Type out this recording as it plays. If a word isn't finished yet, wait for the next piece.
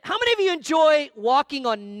you enjoy walking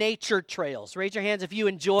on nature trails? Raise your hands if you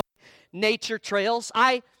enjoy nature trails.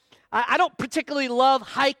 I don't particularly love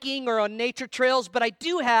hiking or on nature trails, but I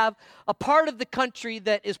do have a part of the country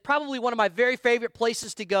that is probably one of my very favorite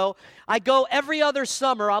places to go. I go every other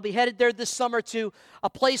summer. I'll be headed there this summer to a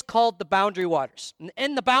place called the Boundary Waters.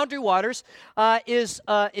 And the Boundary Waters it's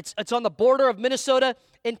on the border of Minnesota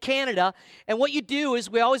in Canada, and what you do is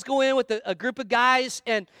we always go in with a group of guys,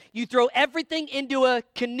 and you throw everything into a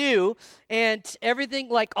canoe, and everything,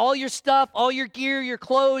 like all your stuff, all your gear, your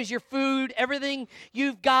clothes, your food, everything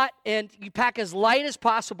you've got, and you pack as light as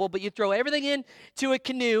possible, but you throw everything into a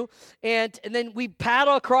canoe, and then we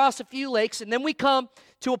paddle across a few lakes, and then we come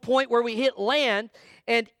to a point where we hit land,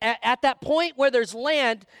 and at that point where there's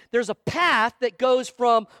land, there's a path that goes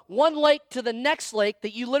from one lake to the next lake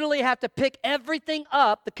that you literally have to pick everything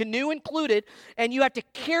up, the canoe included, and you have to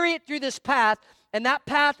carry it through this path, and that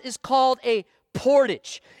path is called a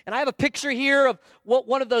portage. And I have a picture here of what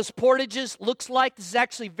one of those portages looks like. This is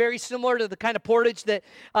actually very similar to the kind of portage that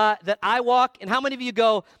I walk. And how many of you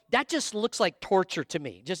go, that just looks like torture to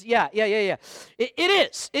me? Just, yeah. It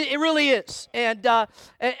is. It really is. And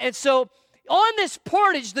so on this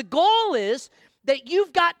portage, the goal is that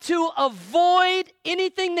you've got to avoid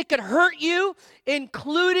anything that could hurt you,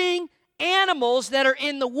 including animals that are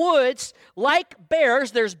in the woods, like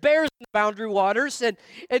bears. There's bears in the Boundary Waters, and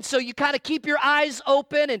so you kind of keep your eyes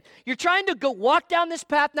open, and you're trying to go walk down this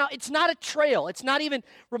path. Now, it's not a trail. It's not even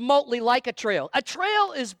remotely like a trail. A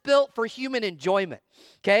trail is built for human enjoyment,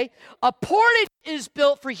 okay? A portage is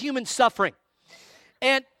built for human suffering.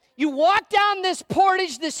 And you walk down this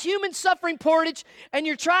portage, this human suffering portage, and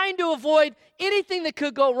you're trying to avoid anything that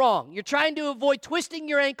could go wrong. You're trying to avoid twisting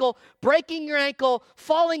your ankle, breaking your ankle,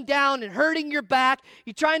 falling down and hurting your back.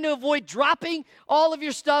 You're trying to avoid dropping all of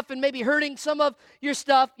your stuff and maybe hurting some of your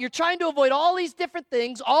stuff. You're trying to avoid all these different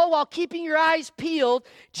things, all while keeping your eyes peeled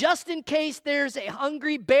just in case there's a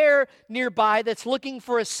hungry bear nearby that's looking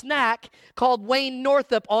for a snack called Wayne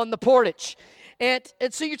Northup on the portage. And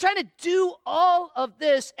so you're trying to do all of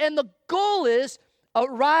this, and the goal is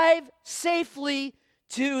arrive safely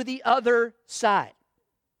to the other side.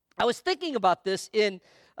 I was thinking about this in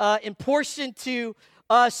portion to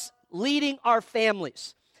us leading our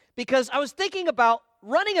families, because I was thinking about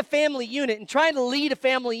running a family unit and trying to lead a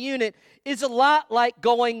family unit is a lot like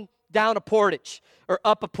going down a portage or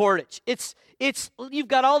up a portage. It's you've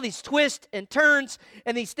got all these twists and turns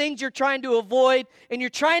and these things you're trying to avoid, and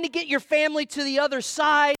you're trying to get your family to the other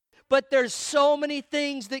side, but there's so many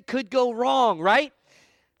things that could go wrong, right?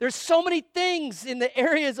 There's so many things in the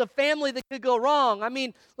areas of family that could go wrong. I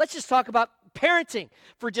mean, let's just talk about parenting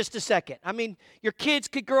for just a second. I mean, your kids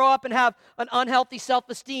could grow up and have an unhealthy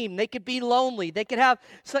self-esteem. They could be lonely. They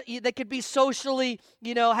could be socially,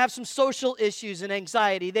 have some social issues and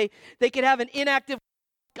anxiety. They could have an inactive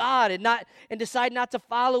God and decide not to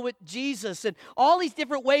follow with Jesus, and all these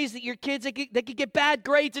different ways that your kids they could get bad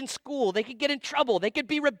grades in school, they could get in trouble, they could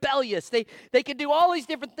be rebellious, they could do all these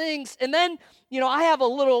different things. And then I have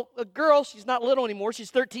a girl. She's not little anymore. She's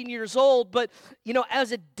 13 years old. But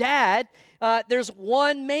as a dad, there's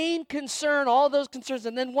one main concern, all those concerns,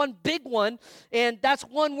 and then one big one, and that's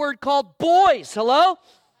one word called boys. Hello?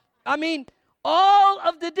 I mean, all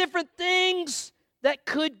of the different things that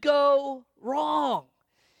could go wrong.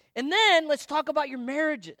 And then let's talk about your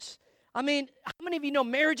marriages. I mean, how many of you know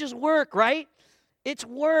marriages work, right? It's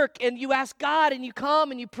work, and you ask God, and you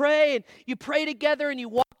come, and you pray together, and you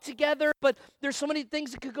walk together, but there's so many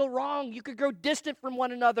things that could go wrong. You could grow distant from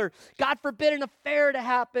one another. God forbid an affair to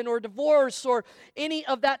happen, or divorce, or any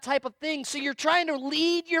of that type of thing. So you're trying to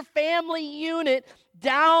lead your family unit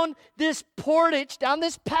down this portage, down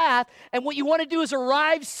this path, and what you want to do is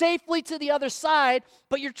arrive safely to the other side,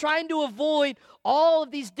 but you're trying to avoid all of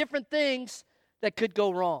these different things that could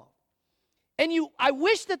go wrong. And I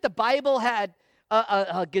wish that the Bible had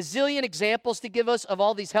a gazillion examples to give us of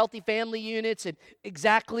all these healthy family units and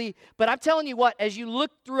exactly, but I'm telling you what, as you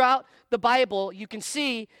look throughout the Bible, you can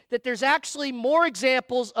see that there's actually more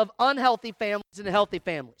examples of unhealthy families than healthy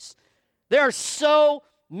families. There are so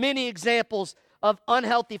many examples of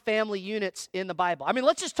unhealthy family units in the Bible. I mean,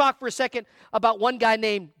 let's just talk for a second about one guy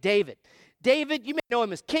named David. David, you may know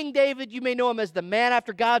him as King David. You may know him as the man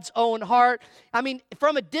after God's own heart. I mean,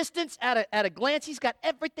 from a distance, at a glance, he's got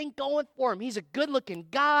everything going for him. He's a good-looking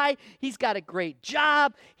guy. He's got a great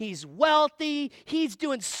job. He's wealthy. He's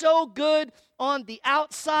doing so good on the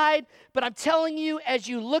outside. But I'm telling you, as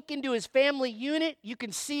you look into his family unit, you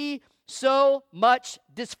can see so much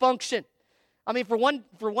dysfunction. I mean, for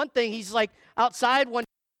one thing, he's like outside one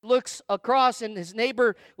looks across, and his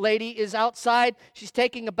neighbor lady is outside. She's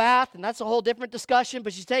taking a bath, and that's a whole different discussion,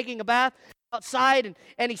 but she's taking a bath outside,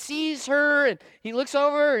 and he sees her, and he looks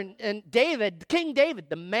over, and David, King David,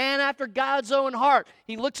 the man after God's own heart,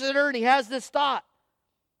 he looks at her, and he has this thought.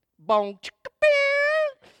 Bong chicka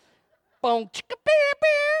bear, bong chicka bear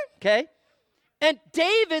bear. Okay? And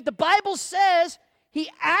David, the Bible says, he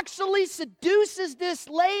actually seduces this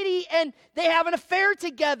lady, and they have an affair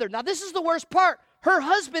together. Now, this is the worst part. Her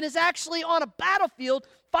husband is actually on a battlefield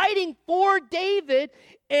fighting for David,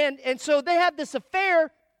 and so they have this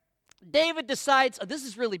affair. David decides, oh, this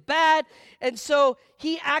is really bad, and so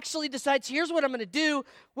he actually decides, here's what I'm going to do.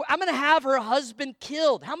 I'm going to have her husband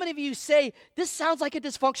killed. How many of you say, this sounds like a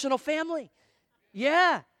dysfunctional family?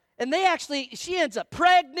 Yeah. And she ends up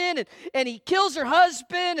pregnant, and he kills her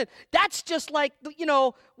husband, and that's just like,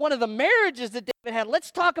 one of the marriages that David had.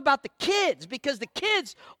 Let's talk about the kids, because the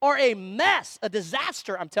kids are a mess, a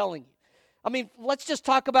disaster, I'm telling you. I mean, let's just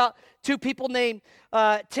talk about two people named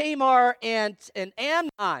Tamar and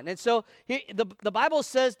Amnon. And so the Bible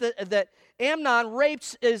says that Amnon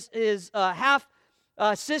rapes his half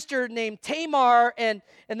sister named Tamar, and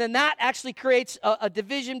then that actually creates a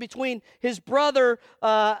division between his brother,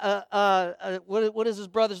 what is his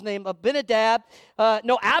brother's name?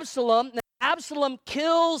 Absalom. Absalom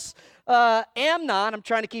kills Amnon. I'm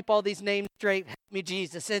trying to keep all these names straight. Help me,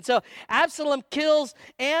 Jesus. And so Absalom kills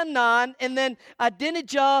Amnon, and then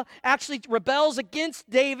Adonijah actually rebels against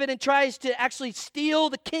David and tries to actually steal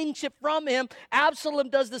the kingship from him. Absalom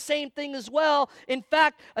does the same thing as well. In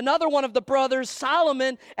fact, another one of the brothers,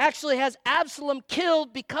 Solomon, actually has Absalom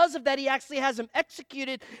killed. Because of that, he actually has him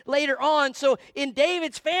executed later on. So in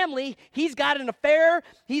David's family, he's got an affair,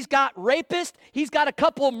 he's got rapists, he's got a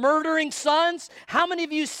couple of murdering sons. How many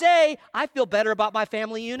of you say, I feel better about my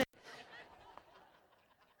family unit?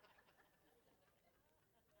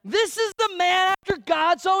 This is the man after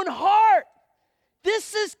God's own heart.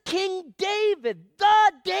 This is King David,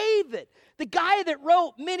 the guy that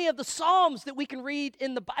wrote many of the Psalms that we can read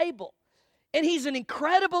in the Bible. And he's an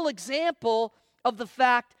incredible example of the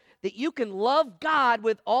fact that you can love God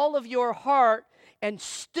with all of your heart and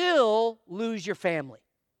still lose your family.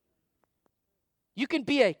 You can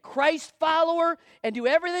be a Christ follower and do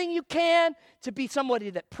everything you can to be somebody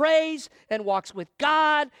that prays and walks with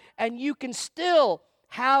God, and you can still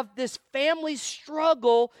have this family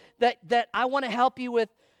struggle that I want to help you with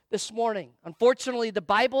this morning. Unfortunately, the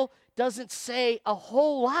Bible doesn't say a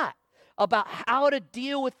whole lot about how to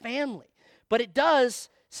deal with family, but it does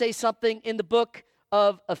say something in the book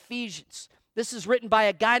of Ephesians. This is written by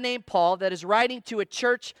a guy named Paul that is writing to a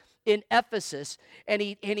church in Ephesus, and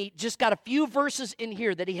he just got a few verses in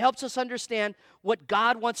here that he helps us understand what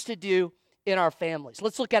God wants to do in our families.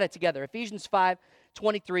 Let's look at it together. Ephesians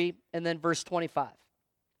 5:23 and then verse 25.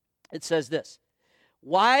 It says this: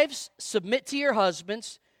 wives, submit to your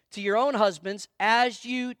husbands, to your own husbands, as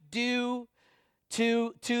you do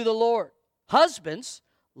to the Lord. Husbands,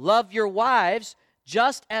 love your wives,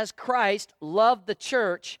 just as Christ loved the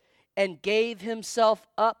church and gave himself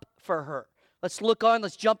up for her. Let's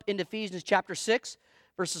jump into Ephesians chapter 6,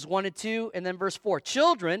 verses 1 and 2, and then verse 4.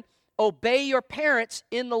 Children, obey your parents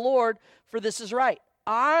in the Lord, for this is right.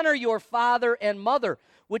 Honor your father and mother,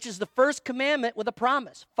 which is the first commandment with a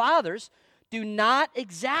promise. Fathers, do not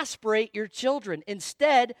exasperate your children.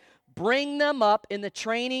 Instead, bring them up in the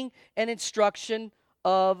training and instruction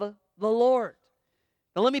of the Lord.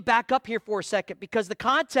 Now, let me back up here for a second, because the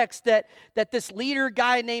context that this leader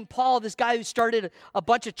guy named Paul, this guy who started a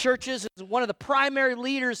bunch of churches, is one of the primary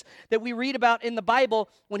leaders that we read about in the Bible.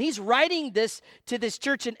 When he's writing this to this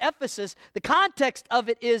church in Ephesus, the context of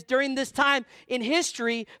it is during this time in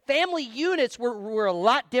history, family units were a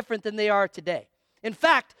lot different than they are today. In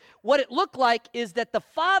fact, what it looked like is that the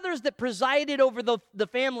fathers that presided over the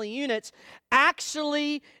family units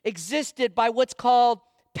actually existed by what's called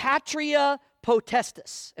patria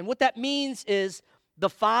potestas. And what that means is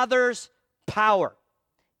the father's power.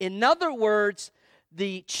 In other words,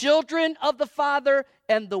 the children of the father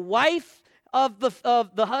and the wife of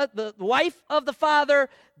the wife of the father,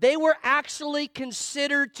 they were actually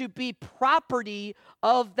considered to be property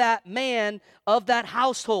of that man, of that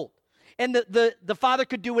household. And the father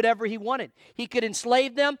could do whatever he wanted. He could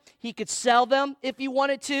enslave them. He could sell them if he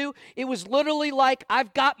wanted to. It was literally like,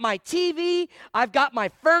 I've got my TV, I've got my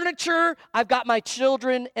furniture, I've got my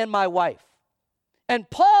children and my wife. And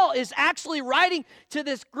Paul is actually writing to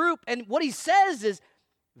this group, and what he says is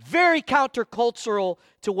very countercultural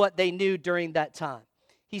to what they knew during that time.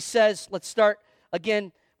 He says, let's start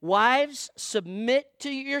again. Wives, submit to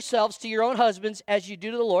yourselves, to your own husbands, as you do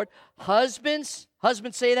to the Lord. Husbands,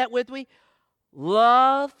 say that with me.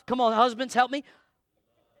 Love. Come on, husbands, help me.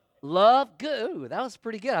 Love. Good. Ooh, that was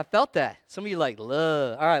pretty good. I felt that. Some of you like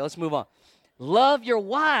love. All right, let's move on. Love your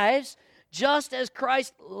wives just as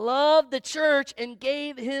Christ loved the church and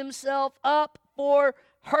gave himself up for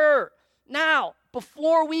her. Now,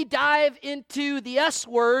 before we dive into the S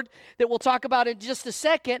word that we'll talk about in just a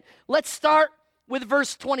second, let's start with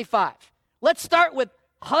verse 25. Let's start with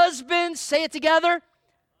husbands. Say it together.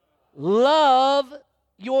 Love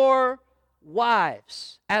your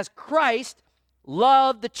wives as Christ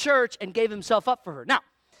loved the church and gave himself up for her. Now,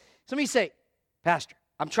 some of you say, Pastor,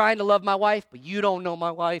 I'm trying to love my wife, but you don't know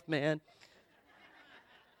my wife, man.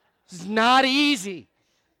 This is not easy.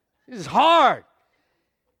 This is hard.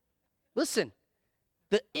 Listen,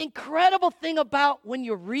 the incredible thing about when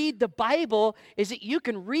you read the Bible is that you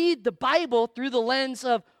can read the Bible through the lens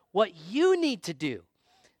of what you need to do,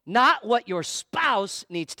 not what your spouse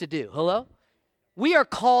needs to do. Hello? We are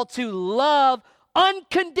called to love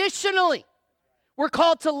unconditionally. We're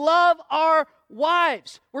called to love our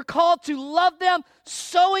wives. We're called to love them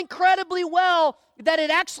so incredibly well that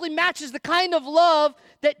it actually matches the kind of love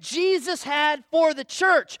that Jesus had for the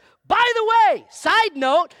church. By the way, side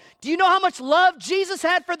note, do you know how much love Jesus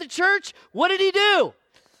had for the church? What did he do?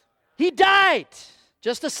 He died.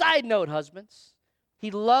 Just a side note, husbands.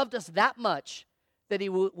 He loved us that much that he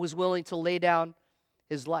was willing to lay down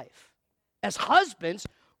his life. As husbands,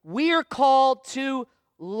 we are called to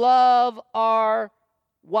love our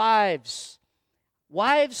wives.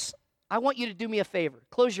 Wives, I want you to do me a favor.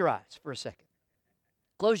 Close your eyes for a second.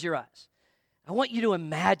 Close your eyes. I want you to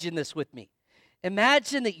imagine this with me.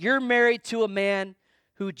 Imagine that you're married to a man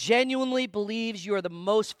who genuinely believes you are the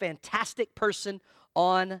most fantastic person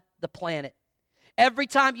on the planet. Every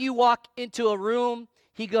time you walk into a room,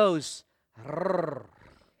 he goes, rrr.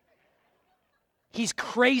 He's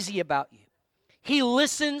crazy about you. He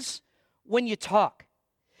listens when you talk.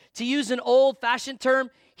 To use an old-fashioned term,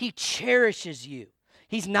 he cherishes you.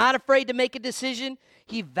 He's not afraid to make a decision.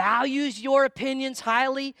 He values your opinions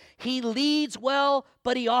highly. He leads well,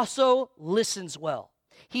 but he also listens well.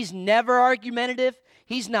 He's never argumentative.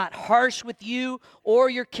 He's not harsh with you or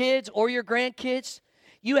your kids or your grandkids.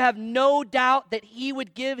 You have no doubt that he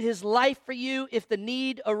would give his life for you if the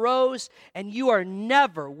need arose, and you are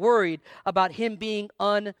never worried about him being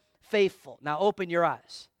unfaithful. Now open your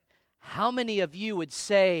eyes. How many of you would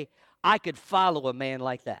say, I could follow a man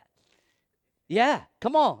like that? Yeah,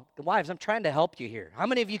 come on. Wives, I'm trying to help you here. How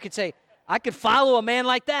many of you could say, I could follow a man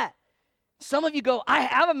like that? Some of you go, I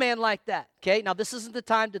have a man like that. Okay, now this isn't the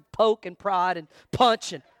time to poke and prod and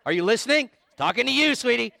punch. And are you listening? Talking to you,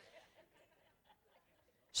 sweetie.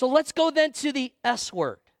 So let's go then to the S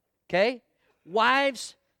word, okay?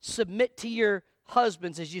 Wives, submit to your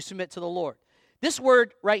husbands as you submit to the Lord. This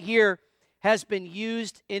word right here has been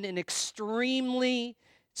used in an extremely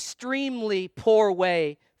poor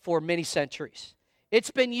way for many centuries. It's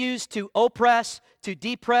been used to oppress, to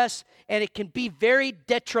depress, and it can be very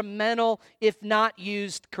detrimental if not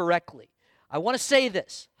used correctly. I want to say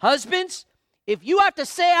this. Husbands, if you have to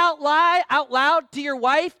say out loud to your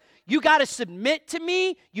wife, you got to submit to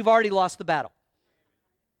me, you've already lost the battle.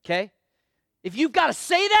 Okay? If you've got to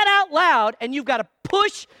say that out loud and you've got to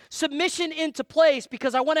push submission into place,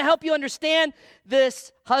 because I want to help you understand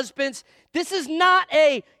this, husbands. This is not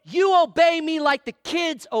a you obey me like the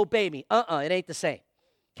kids obey me. It ain't the same.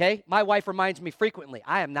 Okay? My wife reminds me frequently,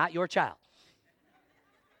 I am not your child.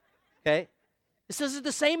 Okay? This isn't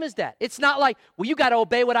the same as that. It's not like, well, you got to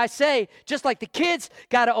obey what I say, just like the kids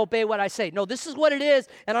got to obey what I say. No, this is what it is,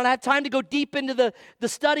 and I don't have time to go deep into the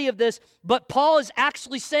study of this, but Paul is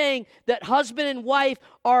actually saying that husband and wife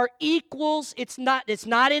are equals. It's not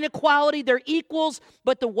inequality. They're equals,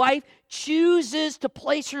 but the wife chooses to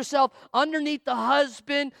place herself underneath the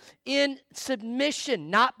husband in submission,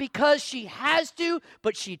 not because she has to,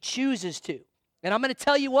 but she chooses to. And I'm going to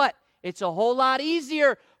tell you what, it's a whole lot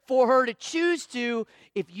easier for her to choose to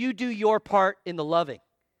if you do your part in the loving.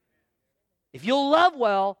 If you'll love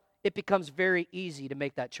well, it becomes very easy to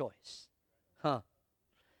make that choice.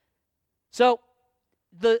 So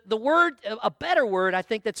the word, a better word, I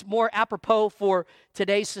think that's more apropos for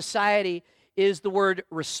today's society is the word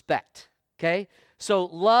respect, okay? So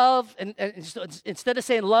love, and instead of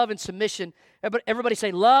saying love and submission, everybody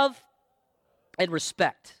say love and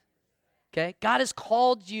respect, okay? God has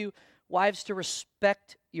called you, wives, to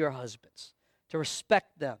respect your husbands, to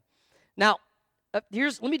respect them. Now, let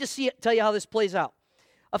me just tell you how this plays out.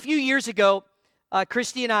 A few years ago,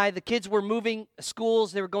 Christy and I, the kids were moving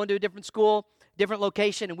schools. They were going to a different school, different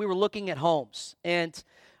location, and we were looking at homes. And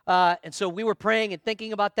And so we were praying and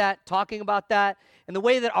thinking about that, talking about that. And the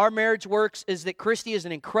way that our marriage works is that Christy is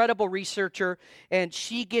an incredible researcher, and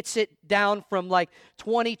she gets it down from like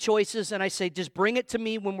 20 choices. And I say, just bring it to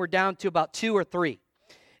me when we're down to about 2 or 3.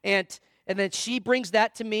 And then she brings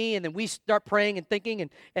that to me, and then we start praying and thinking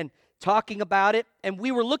and talking about it. And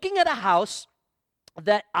we were looking at a house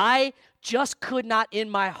that I just could not in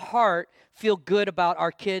my heart feel good about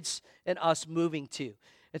our kids and us moving to.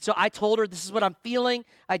 And so I told her, this is what I'm feeling.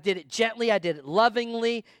 I did it gently. I did it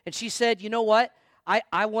lovingly. And she said, you know what?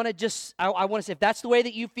 I want to say, if that's the way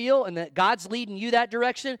that you feel and that God's leading you that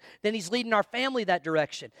direction, then he's leading our family that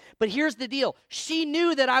direction. But here's the deal. She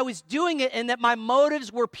knew that I was doing it and that my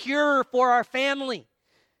motives were pure for our family,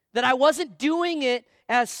 that I wasn't doing it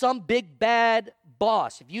as some big bad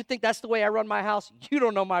boss. If you think that's the way I run my house, you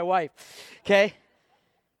don't know my wife, okay?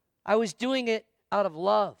 I was doing it out of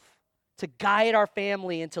love, to guide our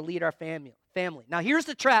family and to lead our family. Now, here's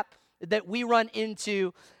the trap that we run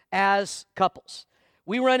into as couples.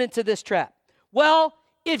 We run into this trap. Well,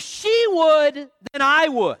 if she would, then I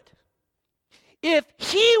would. If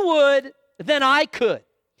he would, then I could.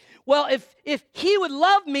 Well, if he would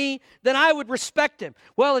love me, then I would respect him.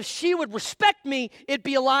 Well, if she would respect me, it'd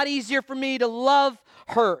be a lot easier for me to love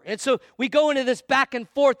her. And so we go into this back and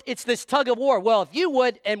forth. It's this tug of war. Well, if you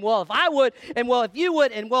would, and well, if I would, and well, if you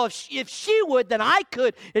would, and well, if she would, then I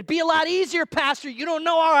could. It'd be a lot easier, Pastor. You don't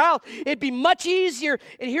know our house. It'd be much easier.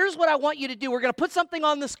 And here's what I want you to do. We're going to put something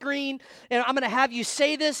on the screen, and I'm going to have you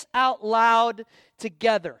say this out loud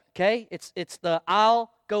together, okay? It's the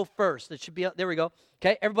I'll go first. It should be, there we go.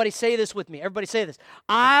 Okay, everybody say this with me. Everybody say this.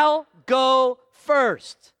 I'll go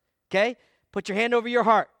first. Okay, put your hand over your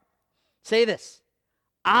heart. Say this.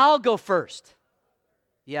 I'll go first.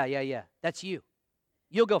 Yeah. That's you.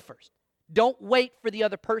 You'll go first. Don't wait for the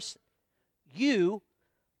other person. You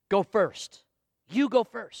go first. You go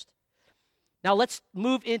first. Now let's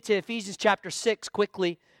move into Ephesians chapter 6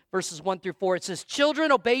 quickly, verses 1 through 4. It says,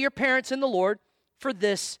 children, obey your parents in the Lord, for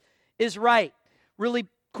this is right. Really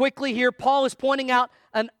quickly here, Paul is pointing out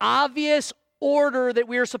an obvious order that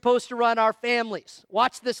we are supposed to run our families.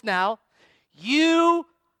 Watch this now. You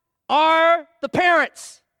are the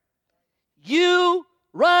parents. You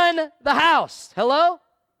run the house. Hello?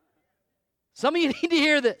 Some of you need to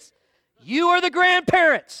hear this. You are the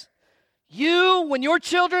grandparents. You, when your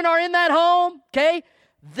children are in that home, okay,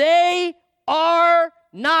 they are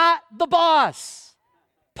not the boss.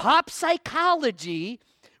 Pop psychology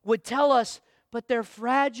would tell us, but they're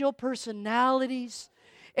fragile personalities,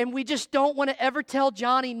 and we just don't want to ever tell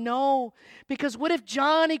Johnny no, because what if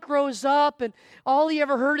Johnny grows up and all he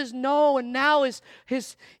ever heard is no, and now his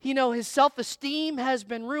self-esteem has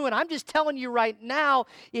been ruined. I'm just telling you right now,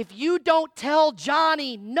 if you don't tell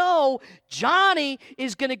Johnny no, Johnny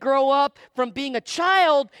is going to grow up from being a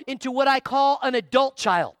child into what I call an adult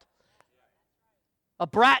child, a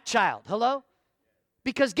brat child. Hello?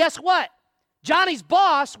 Because guess what? Johnny's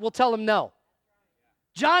boss will tell him no.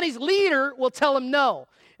 Johnny's leader will tell him no.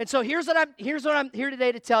 And so here's what I'm here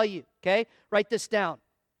today to tell you, okay? Write this down.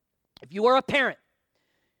 If you are a parent,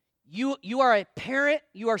 you are a parent,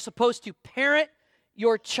 you are supposed to parent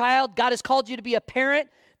your child. God has called you to be a parent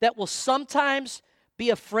that will sometimes be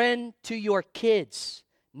a friend to your kids,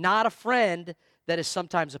 not a friend that is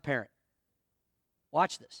sometimes a parent.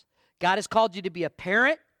 Watch this. God has called you to be a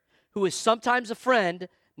parent who is sometimes a friend,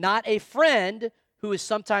 not a friend who is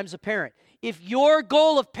sometimes a parent. If your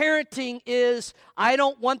goal of parenting is, I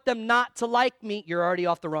don't want them not to like me, you're already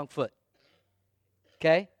off the wrong foot.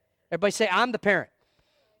 Okay? Everybody say, I'm the parent.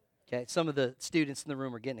 Okay, some of the students in the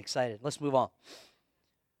room are getting excited. Let's move on.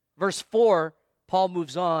 Verse 4, Paul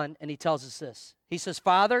moves on and he tells us this. He says,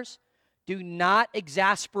 fathers, do not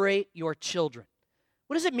exasperate your children.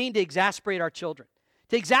 What does it mean to exasperate our children?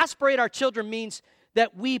 To exasperate our children means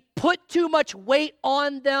that we put too much weight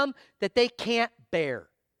on them that they can't bear.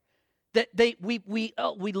 That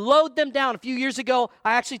we load them down. A few years ago,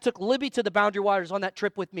 I actually took Libby to the Boundary Waters on that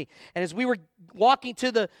trip with me. And as we were walking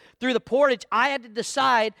through the portage, I had to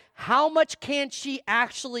decide how much can she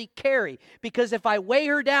actually carry. Because if I weigh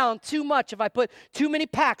her down too much, if I put too many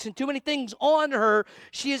packs and too many things on her,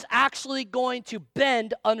 she is actually going to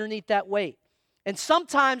bend underneath that weight. And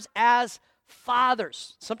sometimes as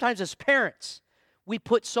fathers, sometimes as parents, we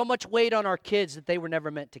put so much weight on our kids that they were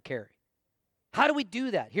never meant to carry. How do we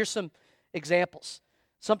do that? Here's some examples.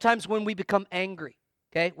 Sometimes when we become angry,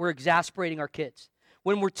 okay, we're exasperating our kids.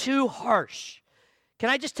 When we're too harsh. Can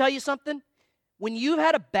I just tell you something? When you've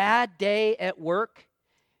had a bad day at work,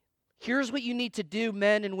 here's what you need to do,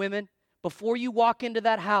 men and women. Before you walk into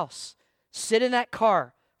that house, sit in that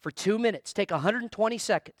car for 2 minutes. Take 120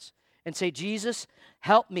 seconds and say, Jesus,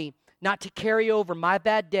 help me not to carry over my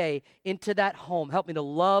bad day into that home. Help me to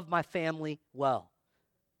love my family well.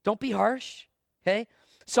 Don't be harsh, okay?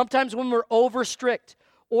 Sometimes when we're over strict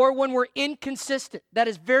or when we're inconsistent, that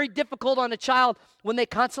is very difficult on a child when they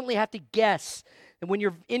constantly have to guess and when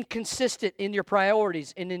you're inconsistent in your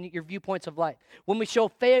priorities and in your viewpoints of life. When we show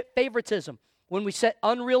favoritism, when we set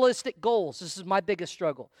unrealistic goals, this is my biggest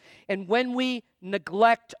struggle. And when we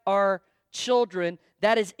neglect our children,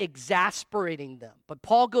 that is exasperating them. But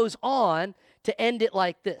Paul goes on to end it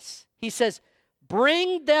like this. He says,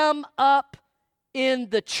 bring them up in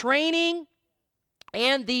the training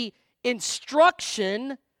and the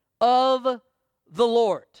instruction of the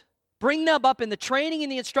Lord. Bring them up in the training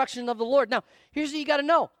and the instruction of the Lord. Now, here's what you got to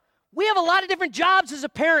know. We have a lot of different jobs as a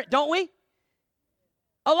parent, don't we?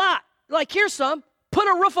 A lot. Like, here's some. Put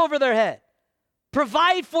a roof over their head.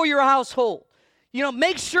 Provide for your household. You know,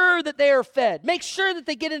 make sure that they are fed. Make sure that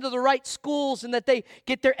they get into the right schools and that they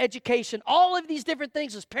get their education. All of these different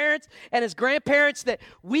things as parents and as grandparents that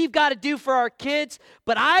we've got to do for our kids.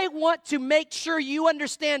 But I want to make sure you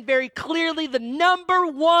understand very clearly the number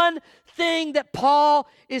one thing that Paul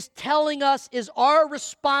is telling us is our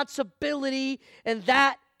responsibility, and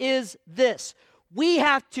that is this. We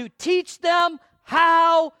have to teach them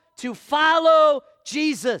how to follow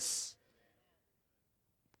Jesus.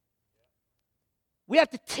 We have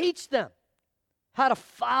to teach them how to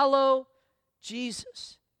follow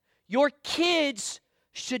Jesus. Your kids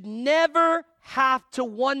should never have to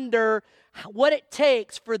wonder what it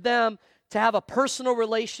takes for them to have a personal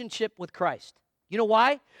relationship with Christ. You know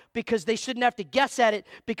why? Because they shouldn't have to guess at it,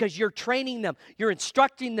 because you're training them, you're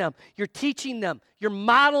instructing them, you're teaching them, you're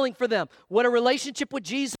modeling for them what a relationship with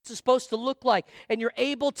Jesus is supposed to look like. And you're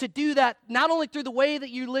able to do that not only through the way that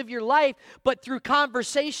you live your life, but through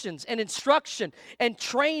conversations and instruction and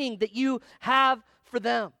training that you have for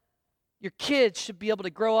them. Your kids should be able to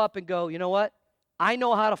grow up and go, you know what? I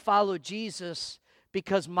know how to follow Jesus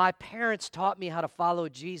because my parents taught me how to follow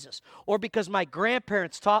Jesus, or because my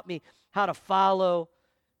grandparents taught me how to follow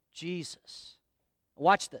Jesus.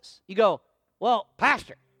 Watch this. You go, well,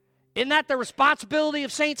 Pastor, isn't that the responsibility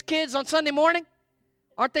of saints' kids on Sunday morning?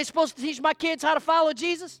 Aren't they supposed to teach my kids how to follow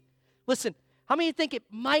Jesus? Listen, how many of you think it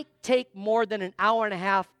might take more than an hour and a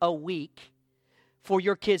half a week for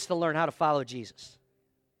your kids to learn how to follow Jesus?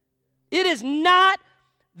 It is not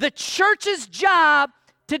the church's job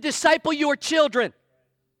to disciple your children.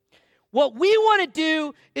 What we want to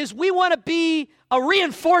do is we want to be a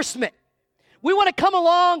reinforcement. We want to come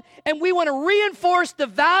along and we want to reinforce the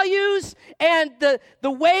values and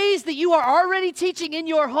the ways that you are already teaching in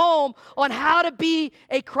your home on how to be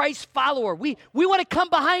a Christ follower. We want to come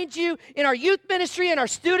behind you in our youth ministry and our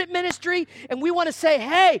student ministry, and we want to say,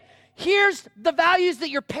 hey, here's the values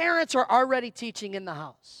that your parents are already teaching in the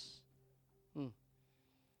house.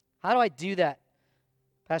 How do I do that,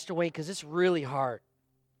 Pastor Wayne? Because it's really hard.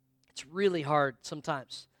 It's really hard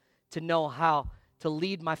sometimes to know how to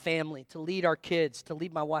lead my family, to lead our kids, to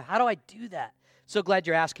lead my wife. How do I do that? So glad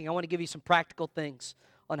you're asking. I want to give you some practical things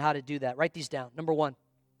on how to do that. Write these down. Number one,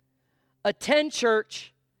 attend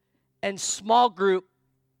church and small group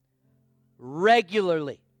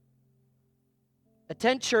regularly.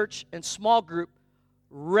 Attend church and small group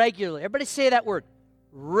regularly. Everybody say that word,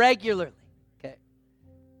 regularly. Okay.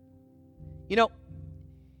 You know,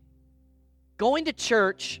 going to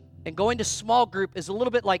church and going to small group is a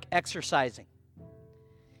little bit like exercising.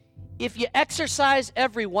 If you exercise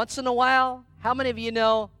every once in a while, how many of you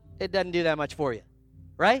know it doesn't do that much for you,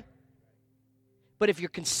 right? But if you're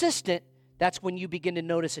consistent, that's when you begin to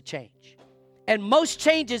notice a change. And most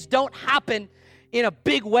changes don't happen in a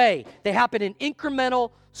big way. They happen in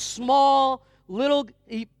incremental, small, little,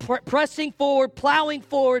 pressing forward, plowing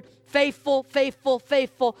forward, faithful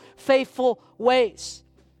ways.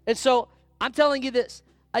 And so I'm telling you this,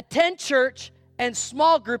 attend church and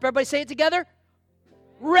small group, everybody say it together,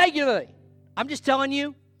 regularly. I'm just telling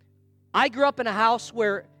you, I grew up in a house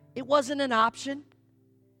where it wasn't an option.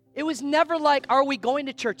 It was never like, are we going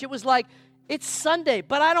to church? It was like, it's Sunday,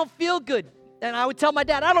 but I don't feel good. And I would tell my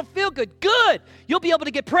dad, I don't feel good. Good. You'll be able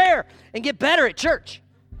to get prayer and get better at church.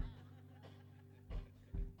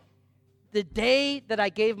 The day that I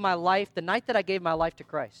gave my life, the night that I gave my life to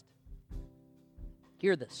Christ,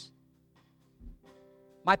 hear this.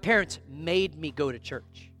 My parents made me go to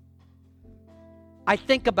church. I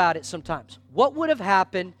think about it sometimes. What would have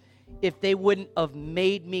happened if they wouldn't have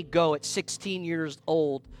made me go at 16 years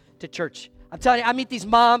old to church? I'm telling you, I meet these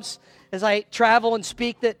moms as I travel and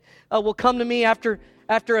speak that will come to me after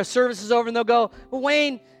a service is over, and they'll go, well,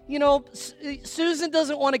 Wayne, you know, Susan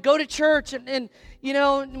doesn't want to go to church, and we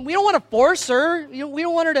don't want to force her. We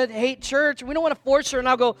don't want her to hate church. We don't want to force her. And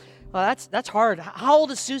I'll go, that's hard. How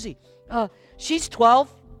old is Susie? She's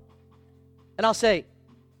 12. And I'll say,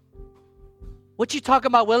 what you talking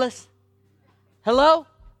about, Willis? Hello?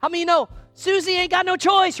 How many know Susie ain't got no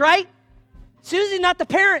choice, right? Susie's not the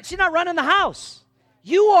parent. She's not running the house.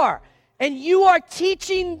 You are. And you are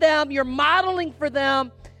teaching them, you're modeling for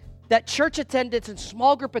them that church attendance and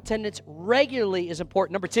small group attendance regularly is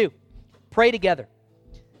important. Number 2, pray together.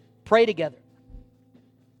 Pray together.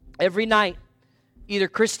 Every night, either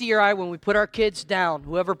Christy or I, when we put our kids down,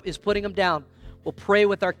 whoever is putting them down, will pray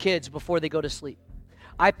with our kids before they go to sleep.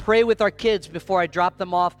 I pray with our kids before I drop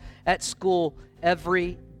them off at school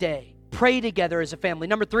every day. Pray together as a family.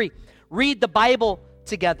 Number 3, read the Bible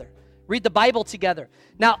together. Read the Bible together.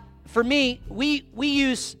 Now, for me, we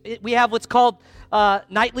have what's called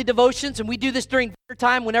nightly devotions, and we do this during dinner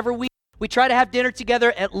time. Whenever we try to have dinner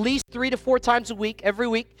together at least 3 to 4 times a week, every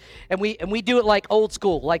week, and we do it like old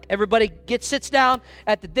school. Like everybody sits down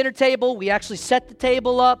at the dinner table. We actually set the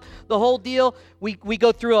table up, the whole deal. We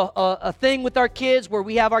go through a thing with our kids where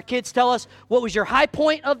we have our kids tell us what was your high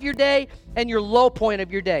point of your day and your low point of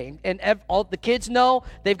your day. And all the kids know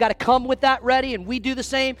they've got to come with that ready, and we do the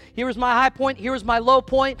same. Here was my high point, here was my low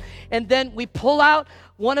point, and then we pull out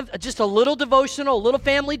just a little devotional, a little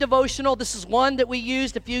family devotional. This is one that we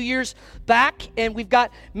used a few years back, and we've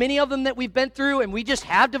got many of them that we've been through, and we just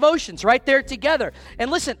have devotions right there together.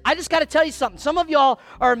 And listen, I just got to tell you something. Some of y'all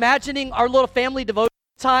are imagining our little family devotion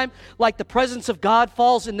time like the presence of God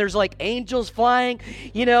falls and there's like angels flying,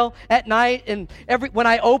 at night, and when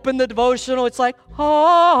I open the devotional, it's like,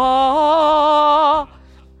 ah.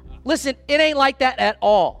 Listen, it ain't like that at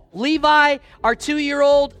all. Levi, our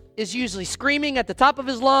 2-year-old, is usually screaming at the top of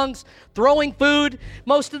his lungs, throwing food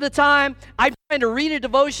most of the time. I'm trying to read a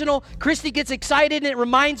devotional. Christy gets excited, and it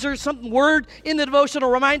reminds her, some word in the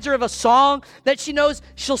devotional reminds her of a song that she knows.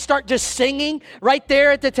 She'll start just singing right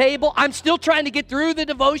there at the table. I'm still trying to get through the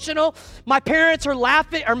devotional. My parents are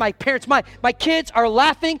laughing, or my kids are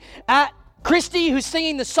laughing at Christy, who's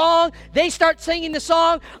singing the song. They start singing the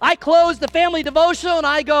song. I close the family devotional, and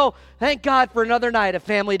I go, thank God for another night of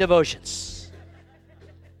family devotions.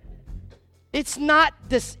 It's not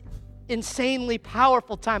this insanely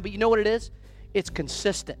powerful time, but you know what it is? It's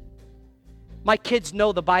consistent. My kids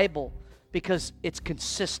know the Bible because it's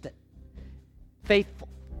consistent, faithful.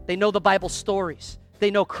 They know the Bible stories.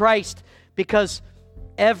 They know Christ because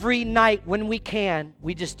every night when we can,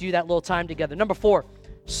 we just do that little time together. Number 4,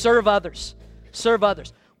 serve others. Serve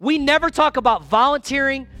others. We never talk about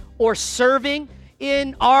volunteering or serving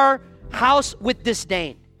in our house with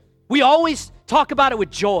disdain. We always talk about it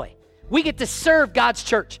with joy. We get to serve God's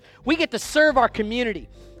church. We get to serve our community.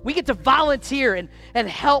 We get to volunteer and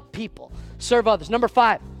help people serve others. Number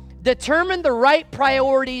 5, determine the right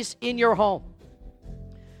priorities in your home.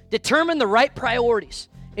 Determine the right priorities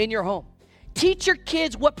in your home. Teach your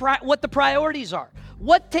kids what the priorities are.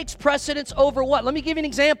 What takes precedence over what? Let me give you an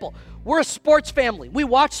example. We're a sports family. We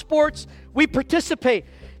watch sports. We participate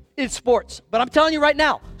in sports. But I'm telling you right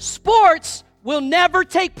now, sports will never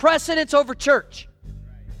take precedence over church.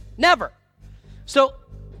 Never. So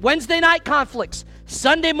Wednesday night conflicts,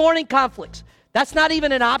 Sunday morning conflicts, that's not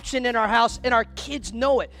even an option in our house, and our kids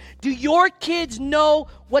know it. Do your kids know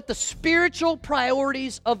what the spiritual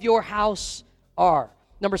priorities of your house are?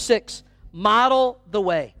 Number 6, model the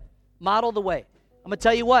way. Model the way. I'm going to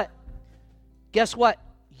tell you what. Guess what?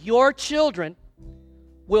 Your children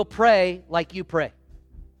will pray like you pray.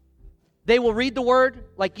 They will read the word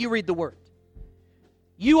like you read the word.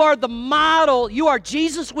 You are the model. You are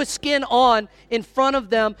Jesus with skin on in front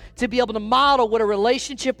of them to be able to model what a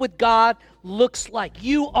relationship with God looks like.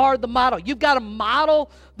 You are the model. You've got to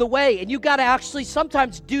model the way, and you've got to actually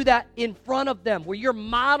sometimes do that in front of them where you're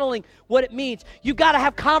modeling what it means. You've got to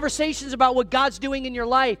have conversations about what God's doing in your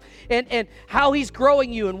life and how he's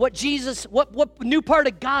growing you and what new part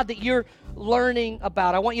of God that you're learning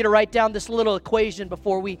about. I want you to write down this little equation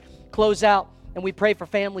before we close out and we pray for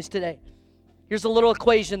families today. Here's a little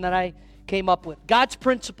equation that I came up with. God's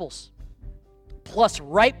principles plus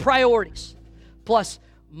right priorities plus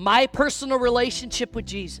my personal relationship with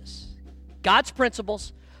Jesus. God's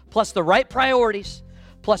principles plus the right priorities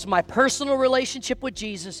plus my personal relationship with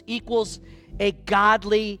Jesus equals a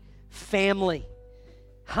godly family.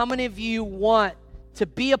 How many of you want to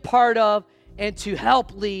be a part of and to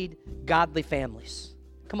help lead godly families?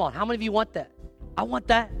 Come on, how many of you want that? I want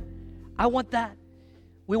that. I want that.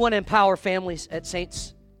 We want to empower families at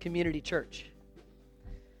Saints Community Church.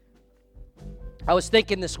 I was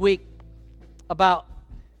thinking this week about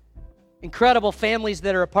incredible families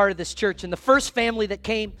that are a part of this church. And the first family that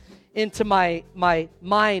came into my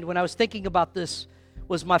mind when I was thinking about this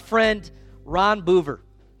was my friend Ron Boover,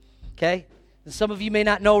 okay? And some of you may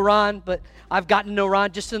not know Ron, but I've gotten to know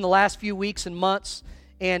Ron just in the last few weeks and months,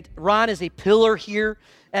 and Ron is a pillar here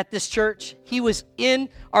at this church. He was in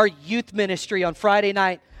our youth ministry on Friday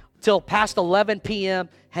night till past 11 p.m.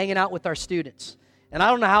 hanging out with our students. And I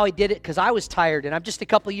don't know how he did it because I was tired, and I'm just a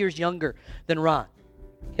couple years younger than Ron,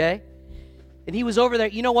 okay? And he was over there.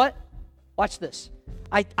 You know what? Watch this.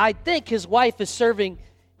 I think his wife is serving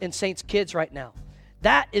in Saints Kids right now.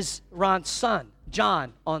 That is Ron's son,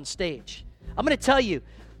 John, on stage. I'm going to tell you,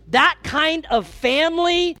 that kind of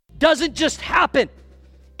family doesn't just happen.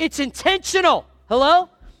 It's intentional. Hello?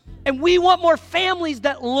 And we want more families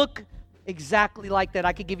that look exactly like that.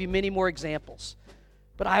 I could give you many more examples.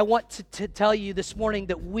 But I want to tell you this morning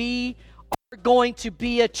that we are going to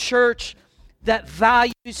be a church that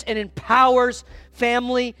values and empowers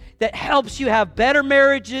family, that helps you have better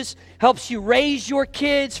marriages, helps you raise your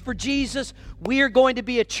kids for Jesus. We are going to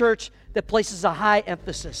be a church that places a high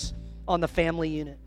emphasis on the family unit.